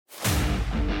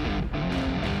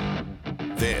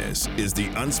This is the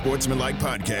Unsportsmanlike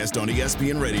Podcast on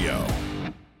ESPN Radio.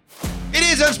 It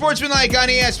is Unsportsmanlike on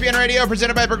ESPN Radio,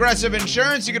 presented by Progressive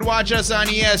Insurance. You can watch us on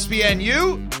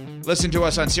ESPNU. Listen to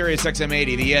us on SiriusXM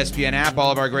 80, the ESPN app,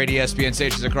 all of our great ESPN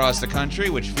stations across the country,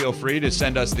 which feel free to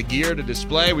send us the gear to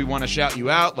display. We want to shout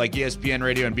you out, like ESPN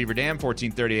Radio in Beaver Dam,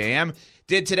 1430 a.m.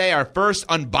 Did today our first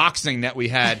unboxing that we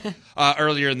had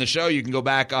earlier in the show. You can go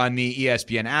back on the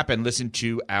ESPN app and listen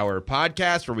to our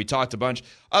podcast where we talked a bunch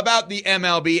about the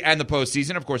MLB and the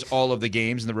postseason. Of course, all of the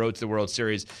games and the road to the World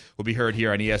Series will be heard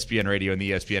here on ESPN Radio and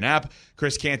the ESPN app.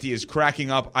 Chris Canty is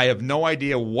cracking up. I have no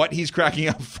idea what he's cracking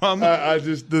up from.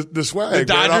 The swag. The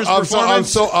Dodgers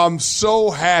performance. I'm so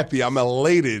happy. I'm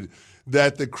elated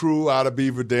that the crew out of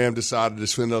Beaver Dam decided to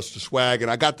send us the swag, and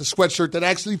I got the sweatshirt that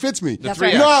actually fits me. That's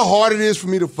right. You know how hard it is for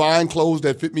me to find clothes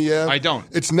that fit me, Ev? I don't.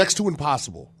 It's next to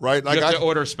impossible, right? You have to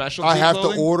order special I have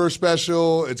clothing? to order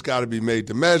special. It's got to be made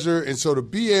to measure. And so to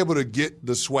be able to get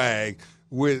the swag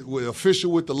with official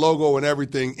with the logo and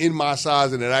everything in my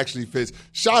size and it actually fits,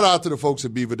 shout out to the folks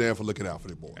at Beaver Dam for looking out for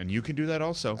their boy. And you can do that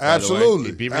also.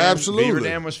 Absolutely. Beaver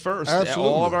Dam was first.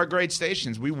 Absolutely. All of our great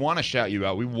stations, we want to shout you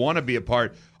out. We want to be a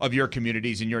part of your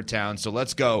communities in your town. So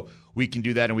let's go. We can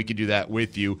do that, and we can do that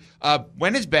with you.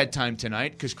 When is bedtime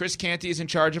tonight? Because Chris Canty is in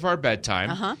charge of our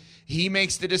bedtime. He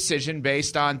makes the decision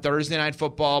based on Thursday night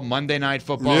football, Monday night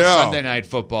football, Sunday night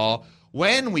football,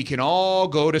 when we can all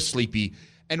go to sleepy.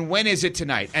 And when is it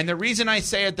tonight? And the reason I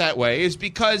say it that way is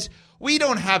because we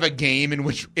don't have a game in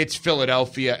which it's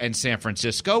Philadelphia and San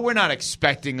Francisco. We're not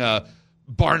expecting a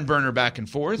barn burner back and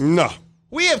forth. No.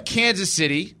 We have Kansas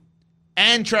City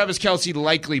and Travis Kelce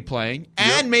likely playing,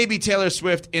 and maybe Taylor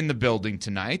Swift in the building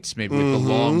tonight. Maybe with the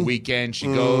long weekend, she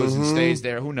goes and stays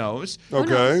there. Who knows?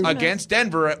 Okay. Against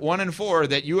Denver at 1-4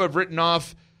 that you have written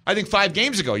off. I think 5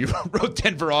 games ago, you wrote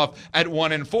Denver off at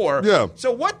 1-4. Yeah.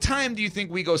 So what time do you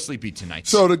think we go sleepy tonight?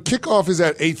 So the kickoff is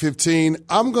at 8:15.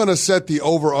 I'm going to set the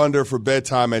over-under for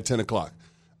bedtime at 10 o'clock.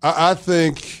 I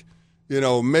think,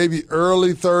 maybe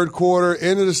early third quarter,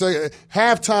 end of the second.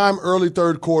 Halftime, early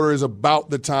third quarter is about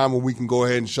the time when we can go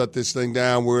ahead and shut this thing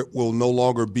down where it will no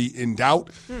longer be in doubt.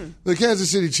 The Kansas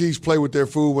City Chiefs play with their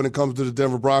food when it comes to the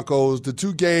Denver Broncos. The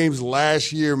 2 games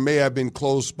last year may have been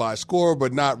close by score,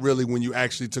 but not really when you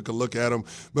actually took a look at them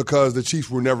because the Chiefs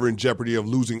were never in jeopardy of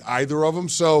losing either of them.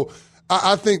 So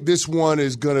I think this one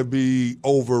is going to be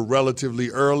over relatively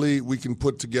early. We can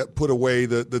put away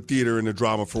the theater and the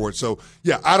drama for it. So,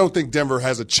 yeah, I don't think Denver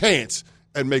has a chance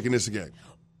at making this a game.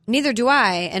 Neither do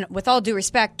I, and with all due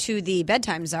respect to the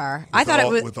bedtime czar,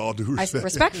 With all due respect.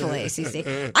 Respectfully,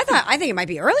 CC, I think it might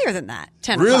be earlier than that.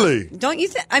 10 Really? o'clock. Don't you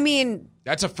think? I mean,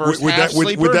 that's a first half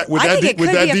sleeper. I think it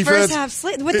could be a first half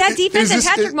sleeper with that defense and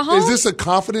Patrick Mahomes. Is this a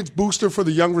confidence booster for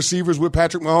the young receivers with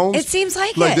Patrick Mahomes? It seems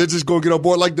like they're just going to get on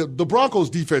board. Like the Broncos'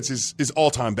 defense is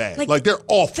all time bad. Like they're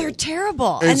awful. They're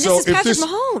terrible. And so this is Patrick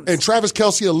Mahomes and Travis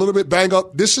Kelce a little bit banged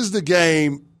up. This is the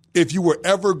game. If you were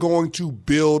ever going to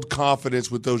build confidence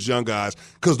with those young guys,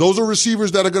 because those are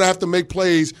receivers that are going to have to make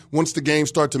plays once the games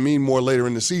start to mean more later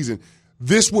in the season,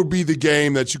 this would be the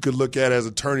game that you could look at as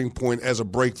a turning point, as a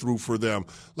breakthrough for them.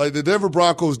 Like the Denver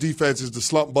Broncos defense is the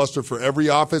slump buster for every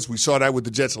offense. We saw that with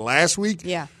the Jets last week.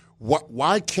 Yeah.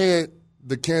 Why can't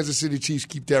the Kansas City Chiefs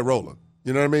keep that rolling?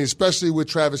 You know what I mean? Especially with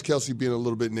Travis Kelce being a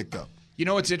little bit nicked up. You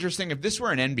know what's interesting? If this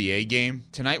were an NBA game,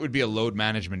 tonight would be a load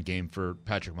management game for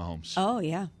Patrick Mahomes. Oh,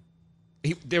 yeah.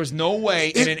 There was no way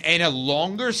in a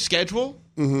longer schedule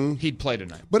he'd play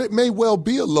tonight. But it may well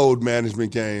be a load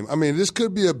management game. I mean, this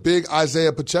could be a big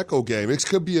Isaiah Pacheco game. It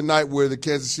could be a night where the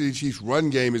Kansas City Chiefs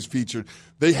run game is featured.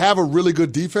 They have a really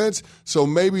good defense, so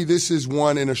maybe this is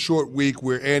one in a short week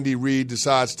where Andy Reid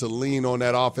decides to lean on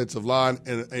that offensive line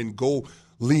and go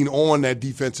lean on that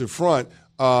defensive front.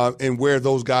 And wear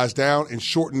those guys down and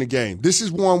shorten the game. This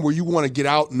is one where you want to get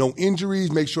out, no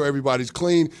injuries, make sure everybody's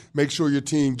clean, make sure your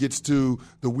team gets to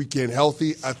the weekend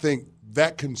healthy. I think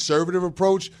that conservative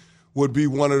approach would be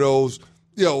one of those,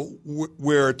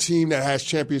 where a team that has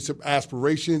championship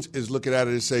aspirations is looking at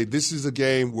it and say, this is a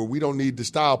game where we don't need the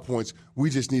style points.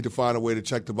 We just need to find a way to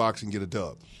check the box and get a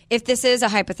dub. If this is a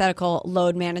hypothetical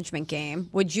load management game,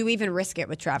 would you even risk it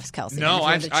with Travis Kelce? No,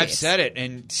 I've said it,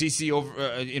 and CC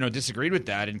disagreed with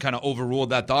that and kind of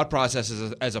overruled that thought process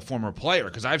as a former player,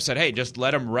 because I've said, hey, just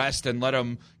let him rest and let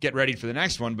him get ready for the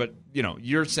next one. But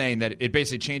you're saying that it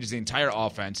basically changes the entire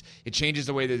offense. It changes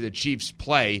the way that the Chiefs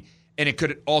play. And it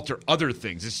could alter other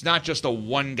things. It's not just a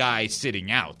one guy sitting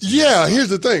out. Yeah, here's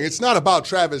the thing. It's not about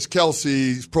Travis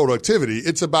Kelce's productivity.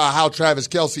 It's about how Travis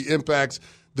Kelce impacts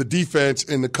the defense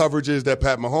and the coverages that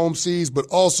Pat Mahomes sees, but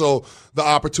also the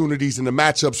opportunities and the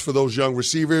matchups for those young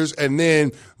receivers, and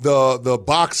then the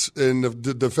box and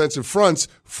the defensive fronts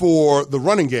for the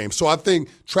running game. So I think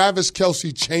Travis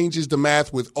Kelce changes the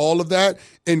math with all of that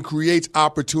and creates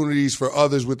opportunities for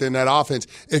others within that offense.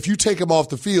 If you take him off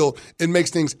the field, it makes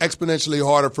things exponentially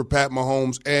harder for Pat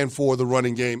Mahomes and for the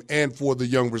running game and for the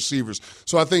young receivers.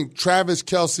 So I think Travis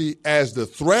Kelce as the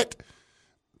threat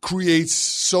creates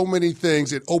so many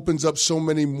things. It opens up so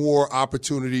many more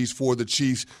opportunities for the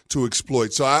Chiefs to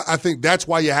exploit. So I think that's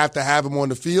why you have to have him on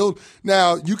the field.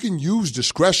 Now, you can use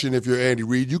discretion if you're Andy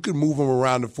Reid. You can move him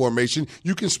around the formation.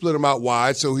 You can split him out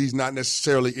wide so he's not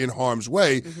necessarily in harm's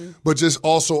way, but just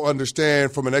also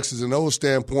understand from an X's and O's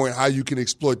standpoint how you can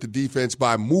exploit the defense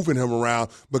by moving him around,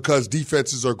 because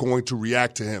defenses are going to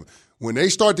react to him. When they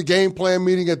start the game plan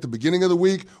meeting at the beginning of the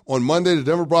week, on Monday, the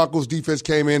Denver Broncos defense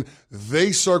came in.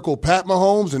 They circled Pat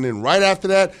Mahomes, and then right after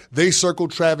that, they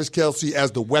circled Travis Kelce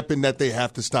as the weapon that they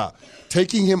have to stop.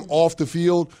 Taking him off the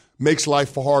field makes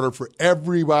life harder for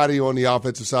everybody on the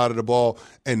offensive side of the ball,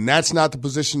 and that's not the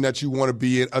position that you want to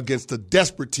be in against a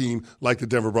desperate team like the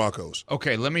Denver Broncos.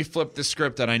 Okay, let me flip the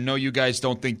script, and I know you guys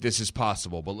don't think this is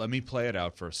possible, but let me play it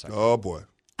out for a second. Oh, boy.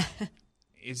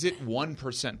 Is it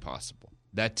 1% possible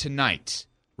that tonight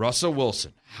Russell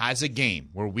Wilson has a game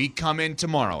where we come in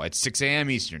tomorrow at 6 a.m.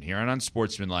 Eastern here on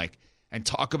Unsportsmanlike and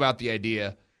talk about the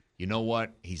idea, you know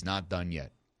what, he's not done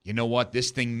yet. You know what,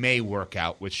 this thing may work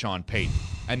out with Sean Payton.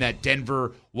 And that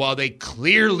Denver, while they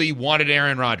clearly wanted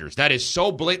Aaron Rodgers, that is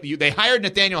so blatant. They hired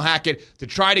Nathaniel Hackett to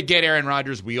try to get Aaron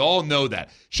Rodgers. We all know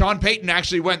that. Sean Payton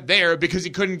actually went there because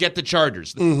he couldn't get the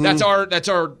Chargers. Mm-hmm. That's our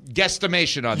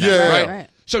guesstimation on that, right?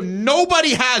 So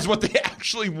nobody has what they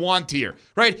actually want here,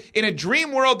 right? In a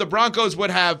dream world, the Broncos would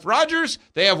have Rodgers,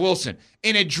 they have Wilson.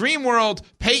 In a dream world,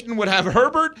 Payton would have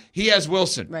Herbert, he has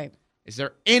Wilson. Right. Is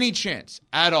there any chance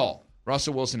at all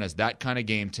Russell Wilson has that kind of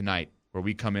game tonight where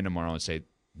we come in tomorrow and say,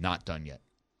 not done yet?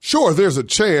 Sure, there's a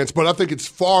chance, but I think it's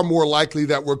far more likely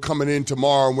that we're coming in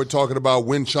tomorrow and we're talking about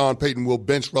when Sean Payton will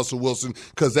bench Russell Wilson,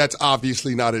 because that's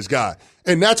obviously not his guy.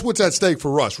 And that's what's at stake for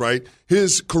Russ, right?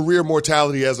 His career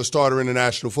mortality as a starter in the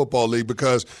National Football League,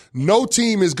 because no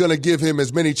team is going to give him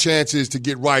as many chances to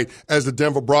get right as the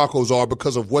Denver Broncos are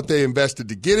because of what they invested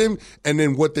to get him and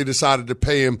then what they decided to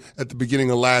pay him at the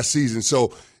beginning of last season.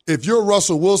 So if you're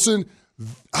Russell Wilson,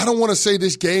 I don't want to say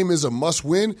this game is a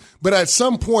must-win, but at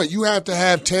some point you have to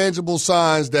have tangible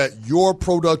signs that your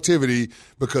productivity,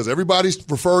 because everybody's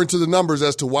referring to the numbers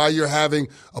as to why you're having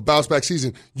a bounce-back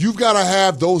season, you've got to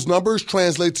have those numbers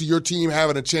translate to your team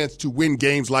having a chance to win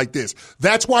games like this.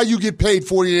 That's why you get paid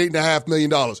 $48.5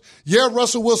 million. Yeah,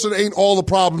 Russell Wilson ain't all the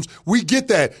problems. We get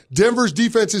that. Denver's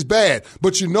defense is bad.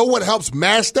 But you know what helps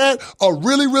mask that? A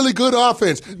really, really good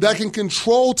offense that can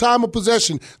control time of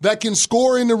possession, that can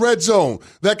score in the red zone,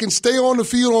 that can stay on the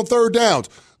field on third downs.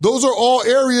 Those are all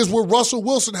areas where Russell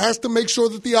Wilson has to make sure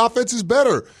that the offense is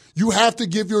better. You have to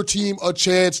give your team a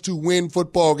chance to win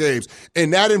football games.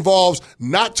 And that involves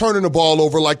not turning the ball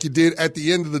over like you did at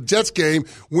the end of the Jets game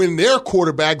when their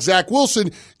quarterback, Zach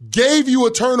Wilson, gave you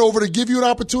a turnover to give you an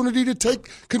opportunity to take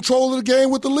control of the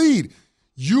game with the lead.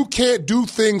 You can't do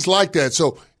things like that.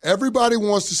 So everybody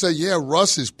wants to say, yeah,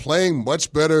 Russ is playing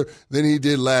much better than he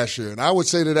did last year. And I would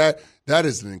say to that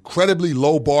is an incredibly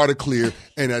low bar to clear,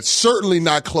 and that's certainly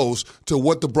not close to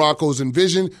what the Broncos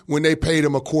envisioned when they paid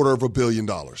him $250 million.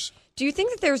 Do you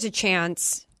think that there's a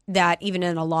chance that even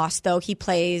in a loss, though, he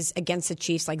plays against the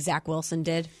Chiefs like Zach Wilson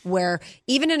did, where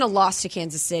even in a loss to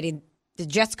Kansas City, the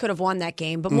Jets could have won that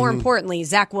game, but more importantly,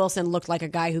 Zach Wilson looked like a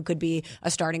guy who could be a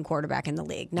starting quarterback in the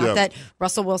league. Not that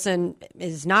Russell Wilson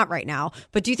is not right now,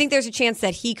 but do you think there's a chance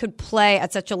that he could play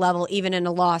at such a level, even in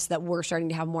a loss, that we're starting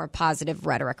to have more positive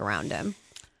rhetoric around him?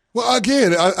 Well,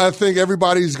 again, I think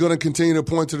everybody's going to continue to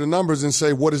point to the numbers and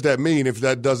say, what does that mean if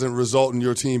that doesn't result in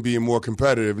your team being more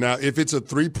competitive? Now, if it's a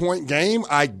 3-point game,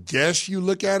 I guess you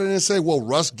look at it and say, well,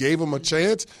 Russ gave him a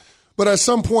chance. But at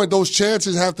some point, those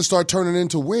chances have to start turning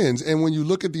into wins. And when you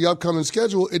look at the upcoming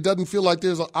schedule, it doesn't feel like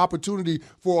there's an opportunity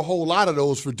for a whole lot of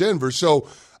those for Denver. So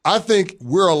I think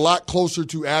we're a lot closer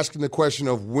to asking the question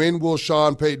of when will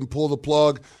Sean Payton pull the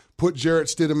plug, put Jarrett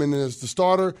Stidham in as the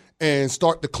starter, and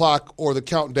start the clock or the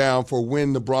countdown for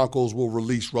when the Broncos will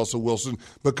release Russell Wilson,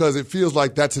 because it feels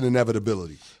like that's an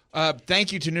inevitability.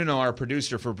 Thank you to Nuno, our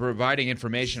producer, for providing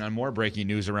information on more breaking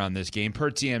news around this game. Per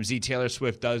TMZ, Taylor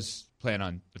Swift does plan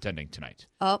on attending tonight.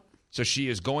 Oh. So she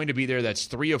is going to be there. That's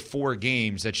 3 of 4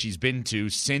 games that she's been to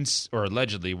since, or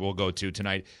allegedly will go to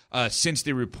tonight, since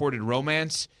the reported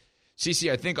romance.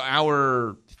 CeCe, I think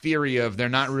our theory of they're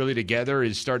not really together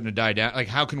is starting to die down. Like,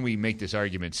 how can we make this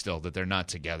argument still that they're not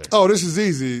together? Oh, this is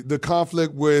easy. The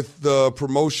conflict with the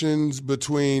promotions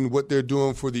between what they're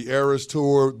doing for the Eras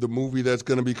Tour, the movie that's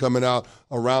going to be coming out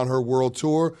around her world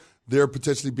tour, there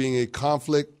potentially being a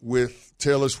conflict with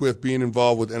Taylor Swift being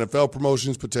involved with NFL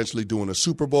promotions, potentially doing a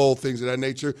Super Bowl, things of that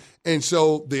nature. And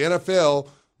so the NFL,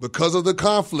 because of the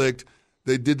conflict,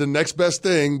 they did the next best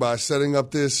thing by setting up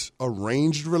this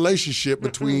arranged relationship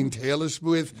between Taylor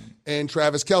Swift and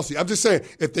Travis Kelce. I'm just saying,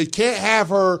 if they can't have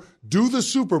her do the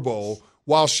Super Bowl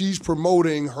while she's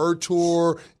promoting her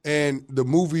tour and the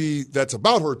movie that's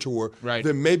about her tour, right,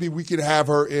 then maybe we could have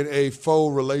her in a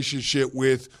faux relationship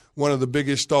with one of the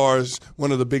biggest stars,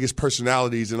 one of the biggest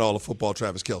personalities in all of football,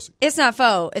 Travis Kelce. It's not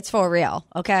faux. It's for real,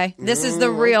 okay? This is the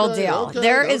real deal.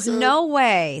 There is no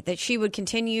way that she would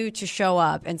continue to show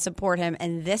up and support him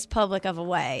in this public of a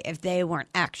way if they weren't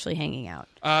actually hanging out.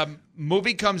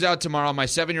 Movie comes out tomorrow. My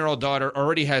 7-year-old daughter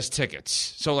already has tickets.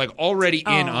 So, already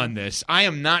in on this. I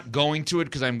am not going to it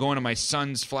because I'm going to my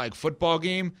son's flag football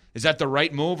game. Is that the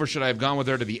right move, or should I have gone with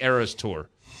her to the Eras Tour?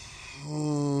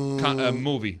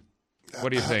 Movie.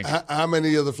 What do you think? How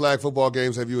many of the flag football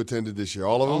games have you attended this year?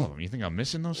 All of them? All of them. You think I'm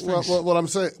missing those things? Well, I'm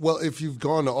saying, if you've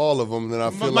gone to all of them, then I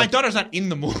feel my daughter's not in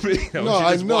the movie. No,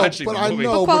 I know, but I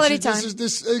know. Quality time.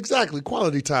 Exactly,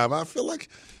 quality time. I feel like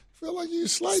you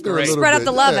slight her a little Spread bit. out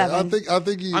the love, Evan. I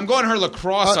think you. I'm going to her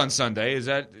lacrosse on Sunday. Is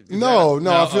that? No.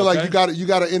 I feel like you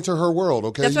got to enter her world.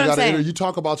 Okay, That's what I'm saying. You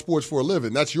talk about sports for a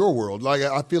living. That's your world. Like,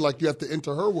 I feel like you have to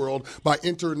enter her world by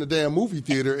entering the damn movie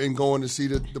theater and going to see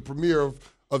the premiere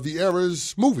of the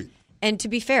Eras movie. And to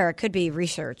be fair, it could be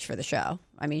research for the show.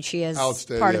 I mean, she is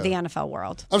part of the NFL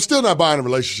world. I'm still not buying a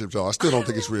relationship, though. I still don't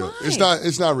think it's real. It's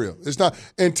not real. It's not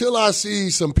until I see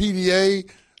some PDA.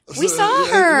 We saw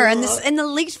her in the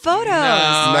leaked photos. No,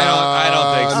 I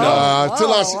don't think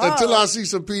so. Until I see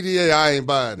some PDA, I ain't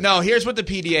buying it. No, here's what the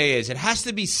PDA is. It has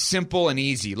to be simple and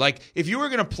easy. Like, if you were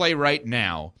going to play right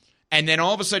now, and then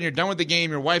all of a sudden you're done with the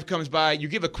game, your wife comes by, you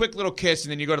give a quick little kiss,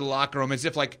 and then you go to the locker room as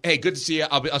if hey, good to see you.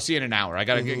 I'll see you in an hour. I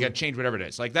got to change whatever it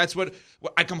is. Like, that's what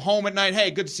I come home at night.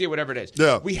 Hey, good to see you, whatever it is.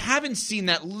 Yeah. We haven't seen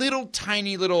that little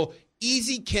tiny little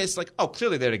easy kiss. Like,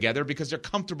 clearly they're together because they're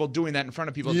comfortable doing that in front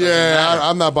of people. Yeah,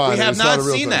 I'm not buying it. We have not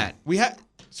seen that.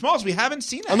 Smalls, we haven't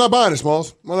seen that. I'm not buying it,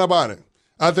 Smalls. I'm not buying it.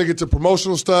 I think it's a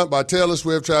promotional stunt by Taylor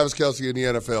Swift, Travis Kelce, and the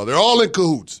NFL. They're all in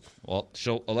cahoots. Well,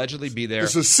 she'll allegedly be there.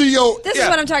 It's a CO. This is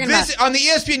what I'm talking about. On the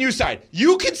ESPNU side,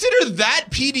 you consider that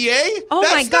PDA? Oh,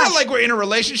 my gosh. That's not like we're in a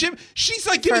relationship. She's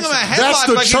like giving him a headlock. That's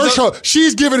the church hug.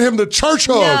 She's giving him the church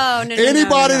hug. No.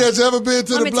 Anybody that's ever been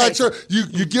to the black church, you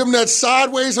give him that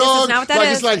sideways hug. Not what that like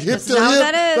is. It's like hip That's to not hip.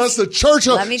 what that is. That's the church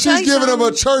hug. She's giving him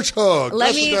a church hug.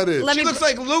 That's what that is. She looks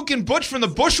like Luke and Butch from the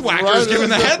Bushwhackers giving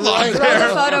the headlock. Throw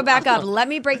the photo back up. Let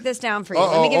me break this down for you.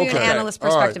 Let me give you an analyst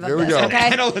perspective of this. Okay?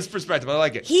 Analyst perspective. I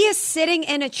like it. He is sitting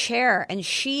in a chair and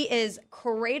she is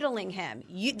cradling him.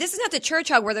 This is not the church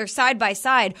hug where they're side by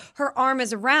side. Her arm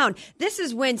is around. This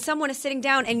is when someone is sitting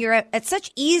down and you're at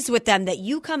such ease with them that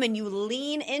you come and you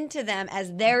lean into them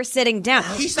as they're sitting down.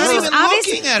 He's not even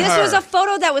looking at her. This was a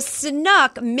photo that was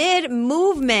snuck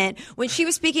mid-movement when she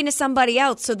was speaking to somebody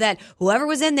else so that whoever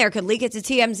was in there could leak it to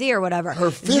TMZ or whatever. Her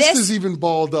fist is even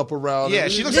balled up around her.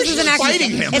 She looks like she's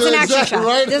fighting him. It's an action shot.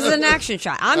 Right? This is an action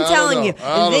shot. I'm telling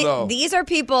you. These are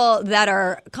people that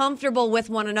are comfortable with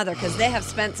one another because they have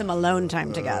spent some alone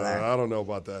time together. I don't know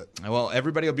about that. Well,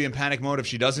 everybody will be in panic mode if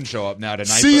she doesn't show up now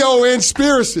tonight.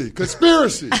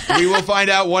 Conspiracy. We will find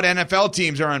out what NFL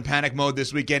teams are on panic mode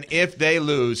this weekend if they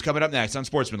lose. Coming up next on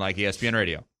Sportsmanlike ESPN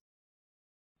Radio.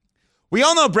 We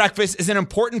all know breakfast is an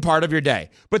important part of your day,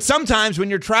 but sometimes when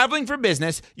you're traveling for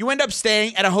business, you end up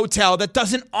staying at a hotel that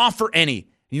doesn't offer any.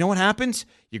 You know what happens?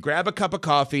 You grab a cup of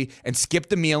coffee and skip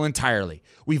the meal entirely.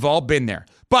 We've all been there.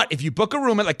 But if you book a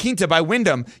room at La Quinta by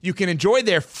Wyndham, you can enjoy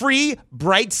their free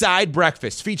Bright Side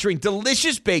breakfast featuring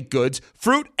delicious baked goods,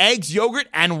 fruit, eggs, yogurt,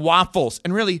 and waffles.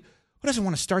 And really, who doesn't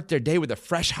want to start their day with a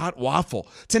fresh, hot waffle?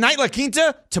 Tonight, La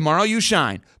Quinta, tomorrow you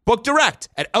shine. Book direct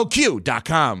at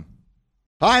LQ.com.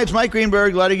 Hi, it's Mike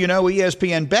Greenberg letting you know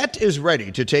ESPN Bet is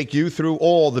ready to take you through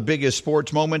all the biggest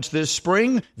sports moments this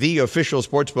spring. The official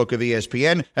sportsbook of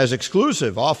ESPN has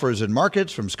exclusive offers and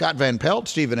markets from Scott Van Pelt,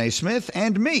 Stephen A. Smith,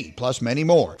 and me, plus many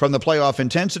more. From the playoff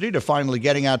intensity to finally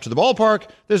getting out to the ballpark,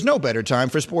 there's no better time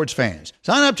for sports fans.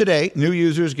 Sign up today. New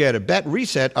users get a bet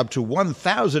reset up to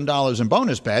 $1,000 in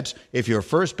bonus bets if your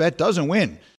first bet doesn't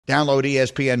win. Download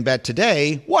ESPN Bet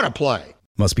today. What a play.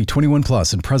 Must be 21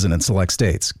 plus and present in select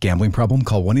states. Gambling problem?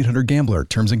 Call 1-800-GAMBLER.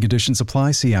 Terms and conditions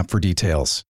apply. See app for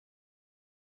details.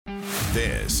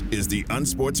 This is the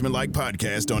Unsportsmanlike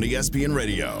Podcast on ESPN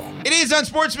Radio. It is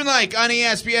Unsportsmanlike on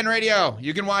ESPN Radio.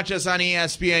 You can watch us on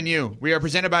ESPNU. We are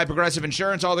presented by Progressive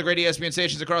Insurance, all the great ESPN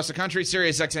stations across the country,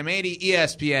 Sirius XM 80,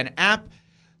 ESPN app.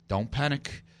 Don't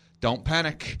panic. Don't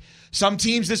panic. Some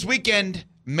teams this weekend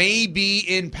may be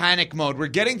in panic mode. We're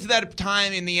getting to that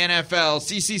time in the NFL.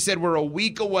 CC said we're a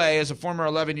week away as a former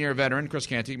 11-year veteran. Chris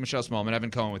Canty, Michelle Smallman,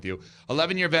 Evan Cohen with you.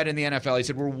 11-year vet in the NFL. He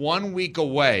said we're 1 week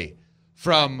away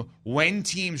from when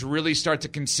teams really start to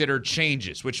consider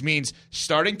changes, which means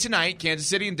starting tonight, Kansas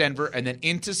City and Denver, and then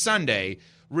into Sunday,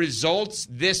 results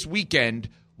this weekend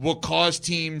will cause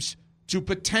teams to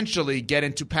potentially get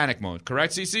into panic mode.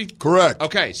 Correct, CC? Correct.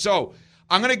 Okay, so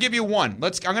I'm going to give you one. I'm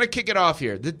going to kick it off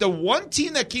here. The one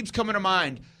team that keeps coming to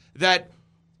mind that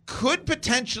could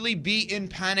potentially be in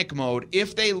panic mode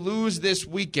if they lose this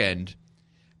weekend,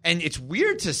 and it's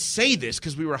weird to say this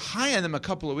because we were high on them a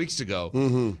couple of weeks ago,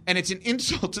 and it's an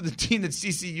insult to the team that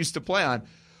CC used to play on.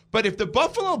 But if the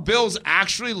Buffalo Bills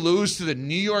actually lose to the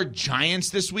New York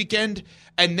Giants this weekend,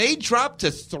 and they drop to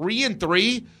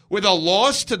 3-3 with a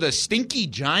loss to the stinky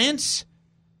Giants,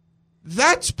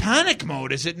 that's panic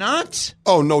mode, is it not?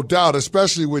 Oh, no doubt,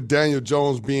 especially with Daniel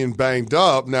Jones being banged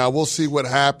up. Now, we'll see what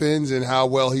happens and how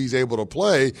well he's able to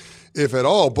play, if at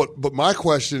all. But my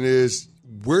question is,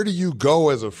 where do you go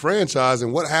as a franchise,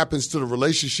 and what happens to the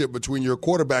relationship between your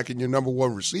quarterback and your number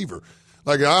one receiver?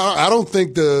 Like, I don't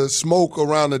think the smoke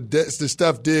around the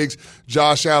Steph Diggs,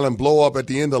 Josh Allen blow up at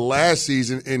the end of last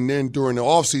season and then during the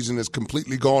offseason has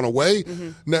completely gone away,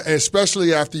 now,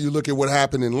 especially after you look at what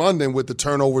happened in London with the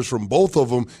turnovers from both of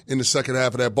them in the second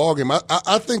half of that ballgame.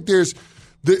 I think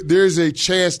there's a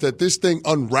chance that this thing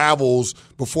unravels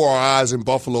before our eyes in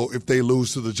Buffalo if they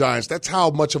lose to the Giants. That's how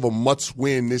much of a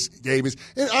must-win this game is.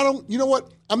 And you know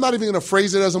what? I'm not even going to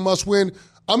phrase it as a must-win.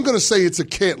 I'm going to say it's a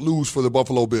can't-lose for the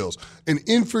Buffalo Bills. An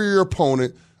inferior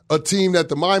opponent, a team that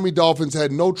the Miami Dolphins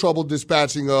had no trouble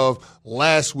dispatching of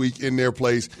last week in their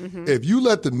place. If you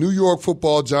let the New York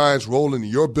Football Giants roll into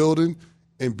your building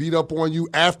and beat up on you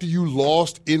after you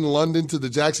lost in London to the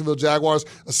Jacksonville Jaguars,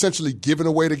 essentially giving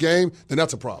away the game, then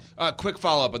that's a problem. Quick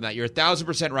follow-up on that. You're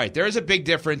 1,000% right. There is a big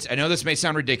difference. I know this may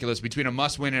sound ridiculous between a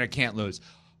must-win and a can't-lose.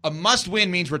 A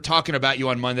must-win means we're talking about you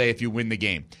on Monday if you win the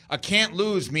game. A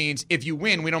can't-lose means if you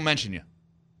win, we don't mention you.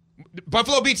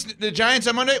 Buffalo beats the Giants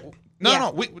on Monday?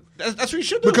 No. That's what you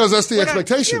should do. Because that's the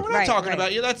expectation. We're not talking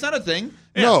about you. That's not a thing.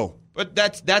 Yeah. No. But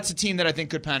that's a team that I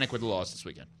think could panic with a loss this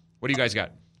weekend. What do you guys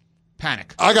got?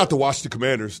 Panic. I got the Washington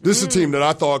Commanders. This is a team that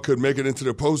I thought could make it into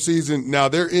the postseason. Now,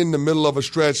 they're in the middle of a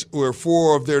stretch where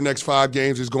 4 of their next 5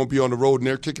 games is going to be on the road, and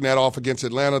they're kicking that off against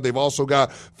Atlanta. They've also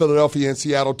got Philadelphia and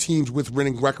Seattle, teams with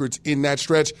winning records in that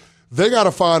stretch. They got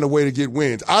to find a way to get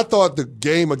wins. I thought the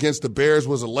game against the Bears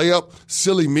was a layup.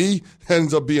 Silly me.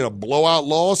 Ends up being a blowout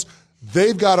loss.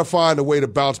 They've got to find a way to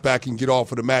bounce back and get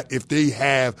off of the mat if they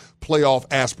have playoff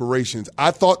aspirations. I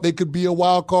thought they could be a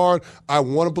wild card. I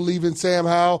want to believe in Sam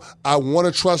Howell. I want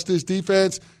to trust this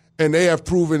defense, and they have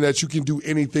proven that you can do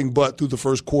anything but through the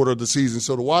first quarter of the season.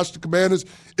 So to watch the Commanders,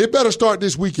 it better start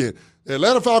this weekend. The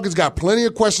Atlanta Falcons got plenty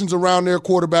of questions around their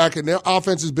quarterback, and their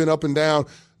offense has been up and down.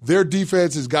 Their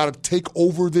defense has got to take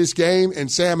over this game,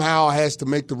 and Sam Howell has to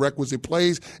make the requisite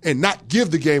plays and not give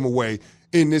the game away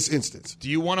in this instance. Do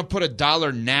you want to put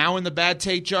 $1 now in the bad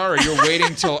take jar, or you're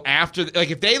waiting till after? Like,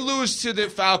 if they lose to the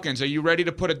Falcons, are you ready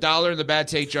to put $1 in the bad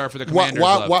take jar for the Commanders?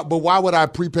 But why would I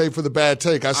prepay for the bad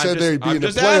take? I said they'd be in the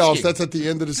playoffs. Asking. That's at the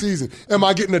end of the season. Am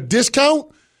I getting a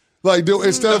discount? Like,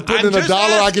 instead of putting in $1,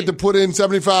 I get to put in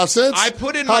 75 cents? I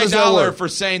put in my $1 for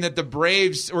saying that the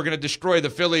Braves were going to destroy the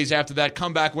Phillies after that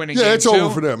comeback winning game. Yeah, it's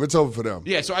over for them. It's over for them.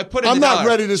 Yeah, so I put in I'm the not $1.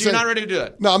 ready to say. You're not ready to do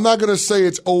that? No, I'm not going to say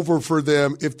it's over for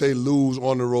them if they lose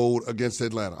on the road against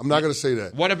Atlanta. I'm not going to say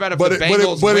that. What about if the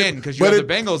Bengals win? Because you have the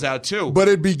Bengals out, too. But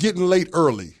it'd be getting late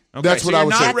early. Okay, that's what I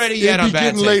would say. Not ready yet It'd be on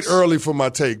getting late early for my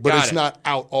take, but it's not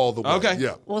out all the way. Okay.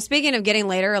 Yeah. Well, speaking of getting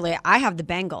late early, I have the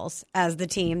Bengals as the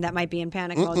team that might be in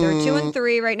panic mode. They're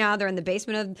 2-3 right now. They're in the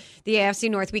basement of the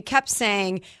AFC North. We kept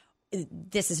saying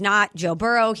this is not Joe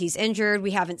Burrow. He's injured.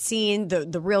 We haven't seen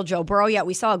the real Joe Burrow yet.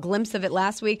 We saw a glimpse of it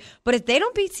last week. But if they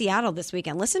don't beat Seattle this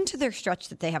weekend, listen to their stretch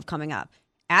that they have coming up.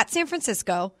 At San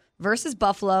Francisco versus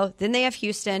Buffalo. Then they have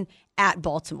Houston at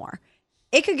Baltimore.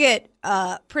 It could get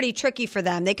pretty tricky for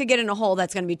them. They could get in a hole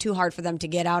that's going to be too hard for them to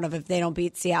get out of if they don't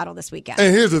beat Seattle this weekend.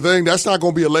 And here's the thing. That's not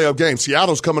going to be a layup game.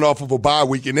 Seattle's coming off of a bye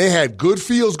week, and they had good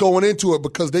feels going into it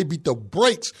because they beat the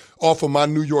brakes off of my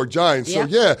New York Giants. Yeah.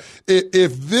 So,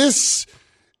 if this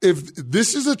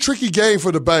is a tricky game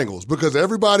for the Bengals because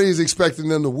everybody is expecting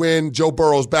them to win. Joe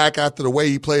Burrow's back after the way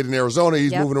he played in Arizona.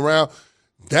 He's moving around.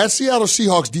 that Seattle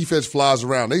Seahawks defense flies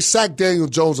around. They sacked Daniel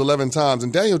Jones 11 times,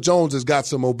 and Daniel Jones has got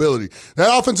some mobility.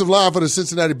 That offensive line for the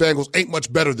Cincinnati Bengals ain't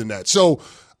much better than that. So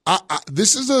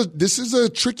this is a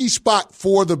tricky spot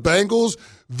for the Bengals.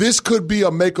 This could be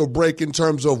a make or break in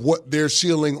terms of what their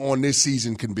ceiling on this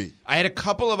season can be. I had a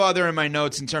couple of other in my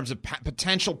notes in terms of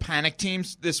potential panic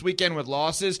teams this weekend with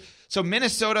losses. So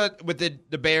Minnesota with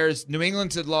the Bears, New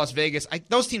England to Las Vegas.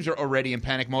 Those teams are already in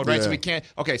panic mode, right? Yeah. So we can't.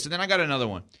 Okay, so then I got another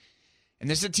one. And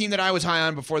this is a team that I was high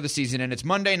on before the season, and it's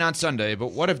Monday, not Sunday.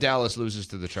 But what if Dallas loses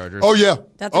to the Chargers? Oh, yeah.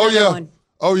 That's another one.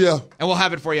 Oh, yeah. And we'll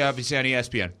have it for you, obviously, on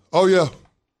ESPN. Oh, yeah.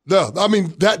 No, I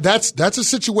mean, that's a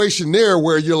situation there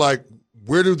where you're like,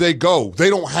 where do they go? They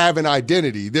don't have an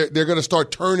identity. They're going to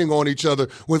start turning on each other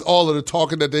with all of the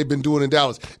talking that they've been doing in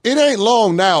Dallas. It ain't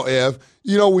long now, Ev.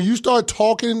 You know, when you start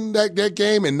talking that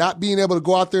game and not being able to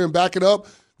go out there and back it up,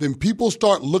 then people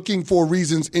start looking for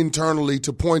reasons internally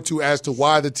to point to as to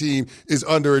why the team is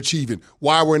underachieving,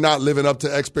 why we're not living up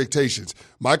to expectations.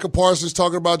 Micah Parsons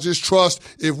talking about just trust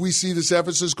if we see the San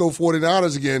Francisco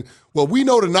 49ers again. Well, we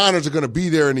know the Niners are going to be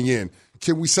there in the end.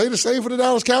 Can we say the same for the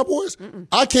Dallas Cowboys?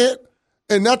 I can't.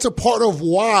 And that's a part of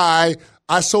why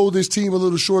I sold this team a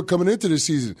little short coming into this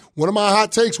season. One of my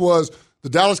hot takes was the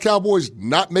Dallas Cowboys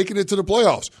not making it to the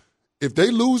playoffs. If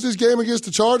they lose this game against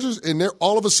the Chargers and they're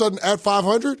all of a sudden at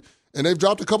 500 and they've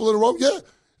dropped a couple in a row,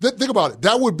 think about it.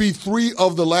 That would be 3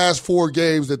 of the last 4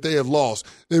 games that they have lost.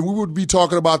 And we would be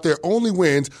talking about their only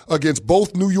wins against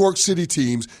both New York City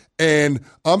teams and,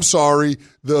 I'm sorry,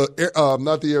 not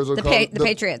the Arizona Cardinals. The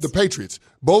Patriots. The Patriots.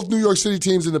 Both New York City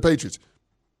teams and the Patriots.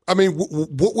 I mean,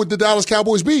 what would the Dallas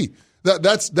Cowboys be?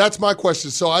 That's my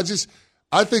question. So I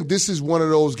think this is one of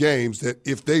those games that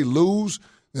if they lose,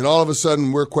 then all of a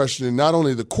sudden we're questioning not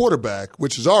only the quarterback,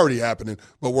 which is already happening,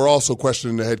 but we're also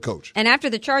questioning the head coach. And after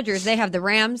the Chargers, they have the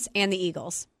Rams and the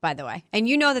Eagles, by the way. And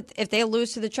you know that if they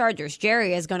lose to the Chargers,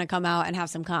 Jerry is going to come out and have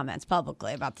some comments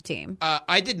publicly about the team.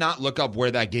 I did not look up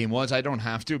where that game was. I don't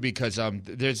have to because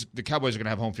the Cowboys are going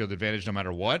to have home field advantage no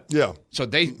matter what. Yeah. So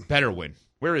they better win.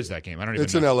 Where is that game? I don't even know.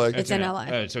 It's in L.A. It's in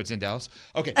L.A. So it's in Dallas?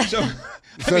 Okay. So,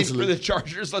 I mean, for the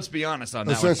Chargers, let's be honest on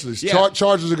that Essentially. one.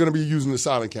 Chargers are going to be using the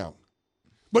silent count.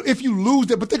 But if you lose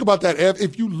that, but think about that, Ev.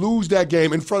 If you lose that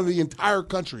game in front of the entire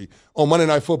country on Monday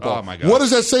Night Football, oh my God, what does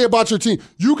that say about your team?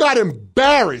 You got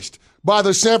embarrassed by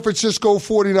the San Francisco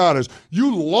 49ers.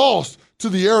 You lost to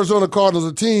the Arizona Cardinals,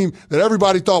 a team that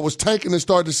everybody thought was tanking to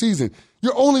start the season.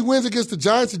 Your only wins against the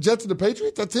Giants, the Jets, and the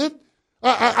Patriots, that's it?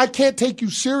 I can't take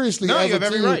you seriously as a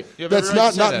team that's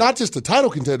not just a title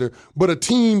contender, but a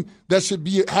team that should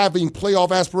be having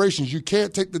playoff aspirations. You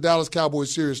can't take the Dallas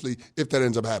Cowboys seriously if that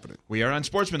ends up happening. We are on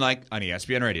Sportsmanlike on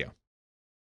ESPN Radio.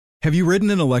 Have you ridden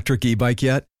an electric e-bike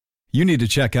yet? You need to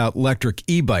check out Lectric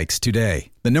E-Bikes today,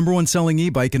 the #1 selling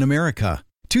e-bike in America.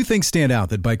 2 things stand out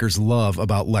that bikers love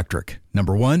about Lectric.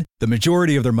 Number 1, the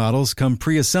majority of their models come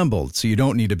pre-assembled, so you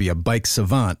don't need to be a bike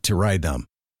savant to ride them.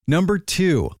 Number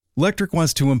 2, Lectric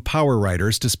wants to empower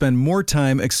riders to spend more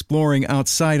time exploring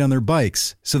outside on their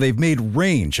bikes, so they've made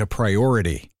range a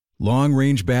priority.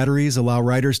 Long-range batteries allow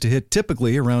riders to hit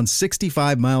typically around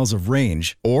 65 miles of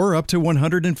range, or up to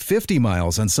 150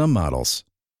 miles on some models.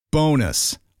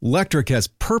 Bonus, Lectric has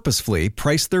purposefully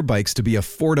priced their bikes to be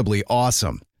affordably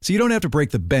awesome, so you don't have to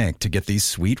break the bank to get these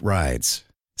sweet rides.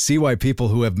 See why people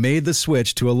who have made the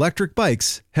switch to electric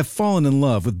bikes have fallen in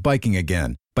love with biking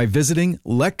again by visiting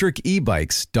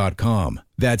lectricebikes.com.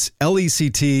 That's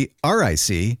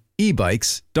LECTRIC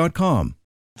ebikes.com.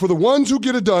 For the ones who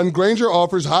get it done, Grainger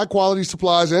offers high-quality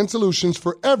supplies and solutions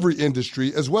for every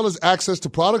industry, as well as access to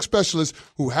product specialists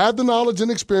who have the knowledge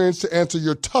and experience to answer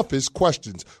your toughest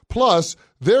questions. Plus,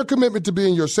 their commitment to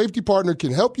being your safety partner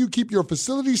can help you keep your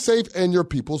facility safe and your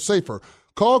people safer.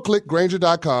 Call, click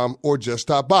Grainger.com, or just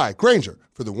stop by. Grainger,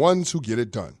 for the ones who get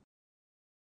it done.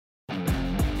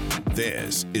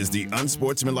 This is the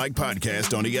Unsportsmanlike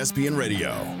Podcast on ESPN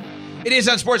Radio. It is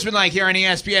Unsportsmanlike here on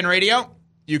ESPN Radio.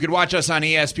 You could watch us on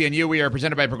ESPNU. We are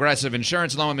presented by Progressive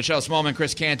Insurance, along with Michelle Smallman,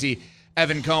 Chris Canty,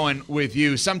 Evan Cohen with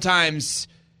you. Sometimes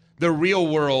the real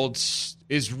world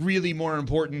is really more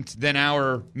important than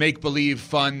our make-believe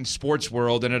fun sports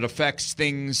world, and it affects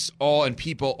things and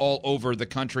people all over the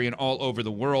country and all over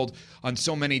the world on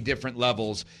so many different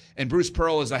levels. And Bruce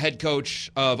Pearl is the head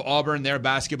coach of Auburn, their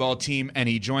basketball team, and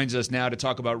he joins us now to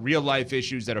talk about real-life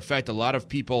issues that affect a lot of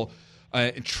people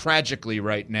tragically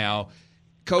right now.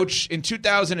 Coach, in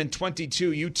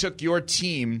 2022, you took your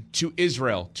team to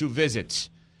Israel to visit.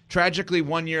 Tragically,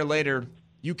 1 year later,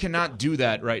 you cannot do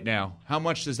that right now. How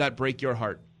much does that break your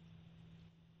heart?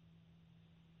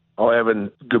 Oh,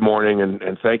 Evan, good morning,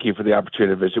 and thank you for the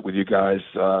opportunity to visit with you guys.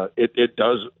 It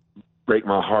does break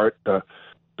my heart.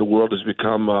 the world has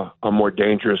become a more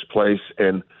dangerous place.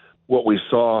 And what we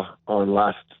saw on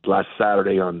last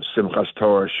Saturday on Simchas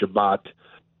Torah Shabbat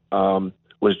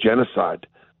was genocide.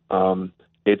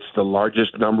 It's the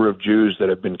largest number of Jews that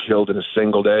have been killed in a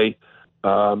single day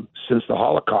since the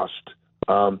Holocaust.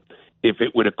 If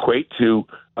it would equate to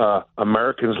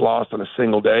Americans lost on a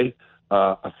single day,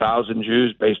 1,000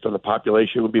 Jews based on the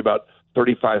population would be about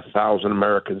 35,000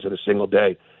 Americans in a single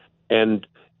day. And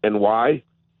why?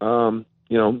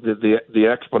 The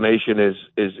explanation is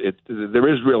there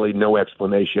is really no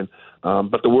explanation.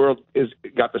 But the world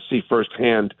got to see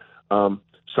firsthand some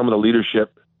of the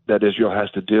leadership that Israel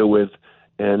has to deal with.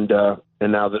 And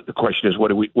now the question is, what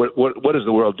does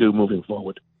the world do moving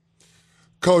forward?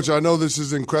 Coach, I know this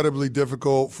is incredibly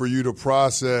difficult for you to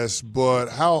process, but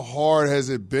how hard has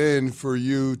it been for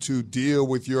you to deal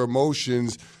with your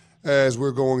emotions as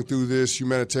we're going through this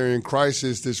humanitarian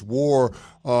crisis, this war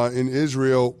in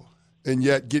Israel, and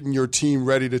yet getting your team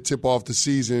ready to tip off the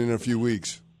season in a few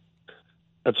weeks?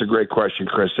 That's a great question,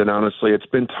 Chris. And honestly, it's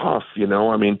been tough.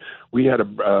 I mean, we had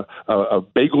a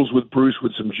Bagels with Bruce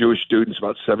with some Jewish students,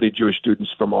 about 70 Jewish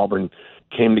students from Auburn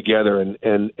came together, and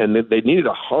they needed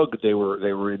a hug. They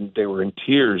were in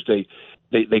tears.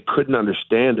 They couldn't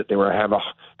understand it. They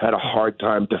had a hard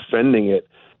time defending it,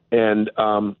 and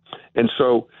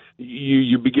so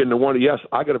you begin to wonder. Yes,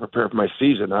 I got to prepare for my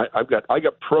season. I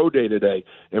got pro day today,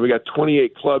 and we got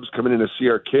 28 clubs coming in to see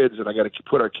our kids, and I got to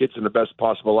put our kids in the best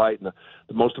possible light. And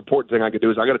the most important thing I could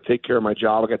do is I got to take care of my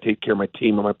job. I got to take care of my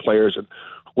team and my players, and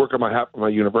work on my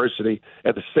university.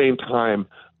 At the same time,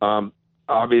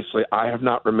 obviously, I have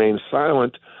not remained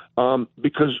silent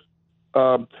because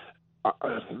the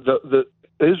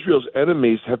Israel's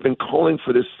enemies have been calling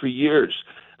for this for years.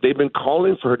 They've been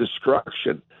calling for her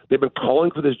destruction. They've been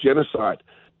calling for this genocide.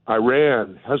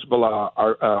 Iran, Hezbollah,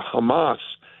 Hamas,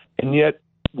 and yet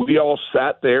we all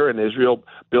sat there in Israel,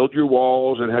 build your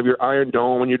walls and have your Iron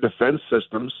Dome and your defense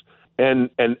systems, and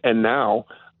now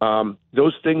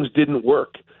those things didn't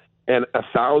work. And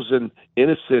 1,000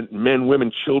 innocent men,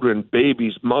 women, children,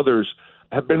 babies, mothers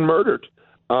have been murdered.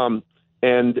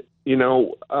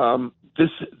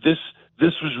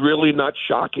 This was really not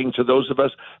shocking to those of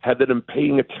us had been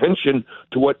paying attention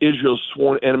to what Israel's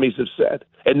sworn enemies have said.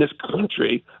 And this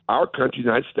country, our country, the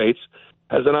United States,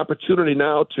 has an opportunity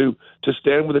now to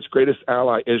stand with its greatest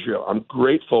ally, Israel. I'm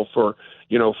grateful for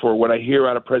what I hear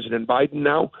out of President Biden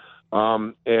now,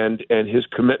 and his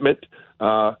commitment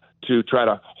to try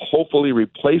to hopefully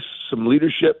replace some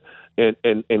leadership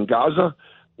in Gaza,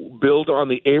 build on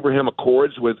the Abraham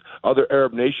Accords with other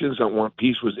Arab nations that want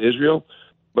peace with Israel.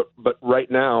 But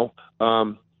right now,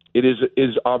 it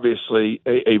is obviously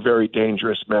a very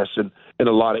dangerous mess, and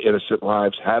a lot of innocent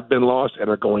lives have been lost and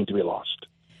are going to be lost.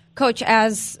 Coach,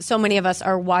 as so many of us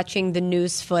are watching the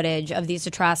news footage of these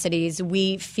atrocities,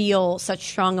 we feel such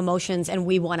strong emotions and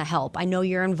we want to help. I know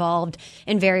you're involved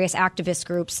in various activist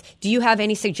groups. Do you have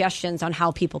any suggestions on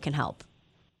how people can help?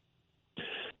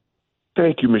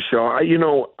 Thank you, Michelle.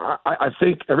 I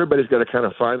think everybody's got to kind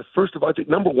of find. First of all, I think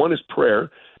number one is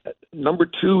prayer. Number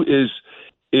two is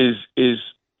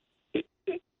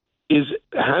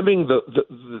having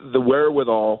the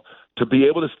wherewithal to be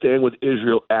able to stand with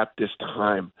Israel at this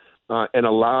time, and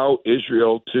allow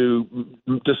Israel to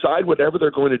decide whatever they're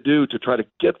going to do to try to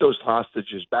get those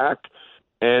hostages back,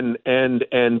 and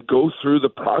go through the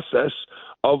process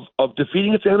of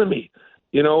defeating its enemy.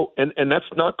 And that's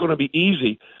not going to be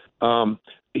easy.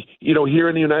 Here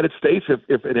in the United States,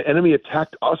 if an enemy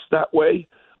attacked us that way,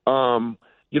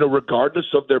 regardless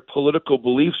of their political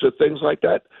beliefs or things like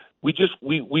that, we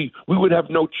would have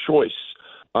no choice.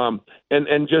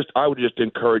 I would just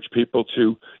encourage people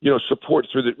to, support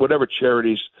through whatever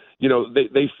charities,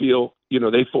 they feel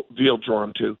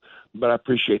drawn to. But I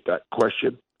appreciate that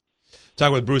question.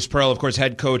 Talking with Bruce Pearl, of course,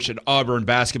 head coach at Auburn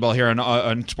basketball here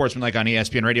on Sportsmanlike on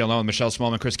ESPN Radio, along with Michelle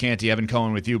Smallman, Chris Canty, Evan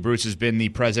Cohen with you. Bruce has been the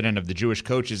president of the Jewish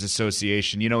Coaches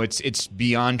Association. It's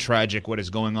beyond tragic what is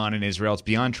going on in Israel. It's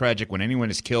beyond tragic when anyone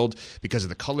is killed because of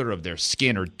the color of their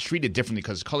skin or treated differently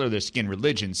because of the color of their skin,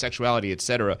 religion, sexuality,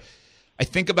 etc. I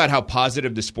think about how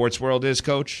positive the sports world is,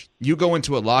 Coach. You go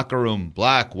into a locker room,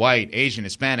 black, white, Asian,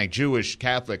 Hispanic, Jewish,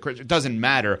 Catholic, Christian, it doesn't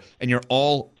matter, and you're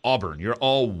all Auburn. You're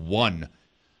all one.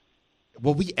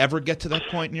 Will we ever get to that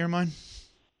point in your mind?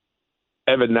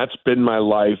 Evan, that's been my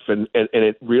life, and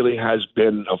it really has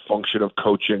been a function of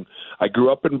coaching. I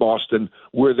grew up in Boston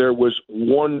where there was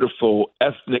wonderful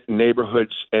ethnic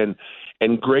neighborhoods and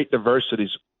great diversities.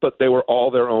 but they were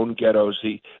all their own ghettos.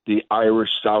 The Irish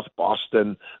South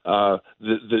Boston,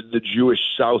 the Jewish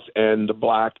South End, the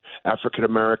Black African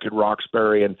American